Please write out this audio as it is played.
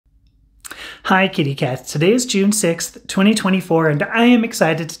Hi kitty cats, today is June 6th, 2024, and I am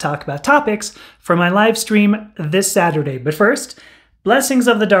excited to talk about topics for my live stream this Saturday. But first, blessings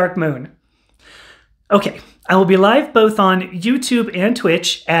of the dark moon. Okay, I will be live both on YouTube and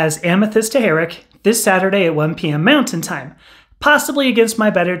Twitch as Amethyst Taharic this Saturday at 1 p.m. Mountain Time. Possibly against my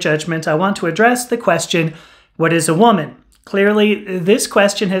better judgment, I want to address the question, what is a woman? Clearly, this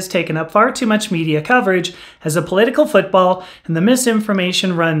question has taken up far too much media coverage as a political football, and the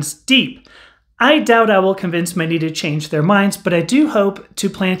misinformation runs deep. I doubt I will convince many to change their minds, but I do hope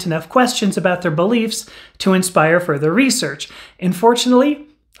to plant enough questions about their beliefs to inspire further research. Unfortunately,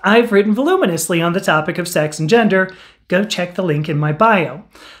 I've written voluminously on the topic of sex and gender. Go check the link in my bio.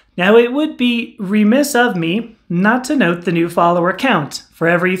 Now, it would be remiss of me not to note the new follower count. For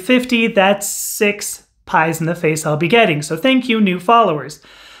every 50, that's 6 pies in the face I'll be getting. So thank you, new followers.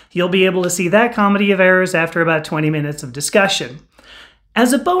 You'll be able to see that comedy of errors after about 20 minutes of discussion.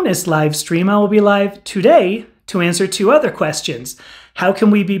 As a bonus live stream, I will be live today to answer 2 other questions. How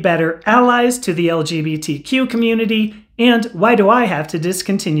can we be better allies to the LGBTQ community? And why do I have to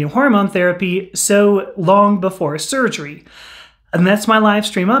discontinue hormone therapy so long before surgery? And that's my live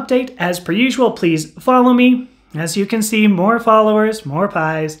stream update. As per usual, please follow me. As you can see, more followers, more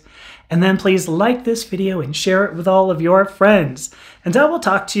pies. And then please like this video and share it with all of your friends. And I will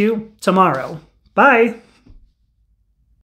talk to you tomorrow. Bye!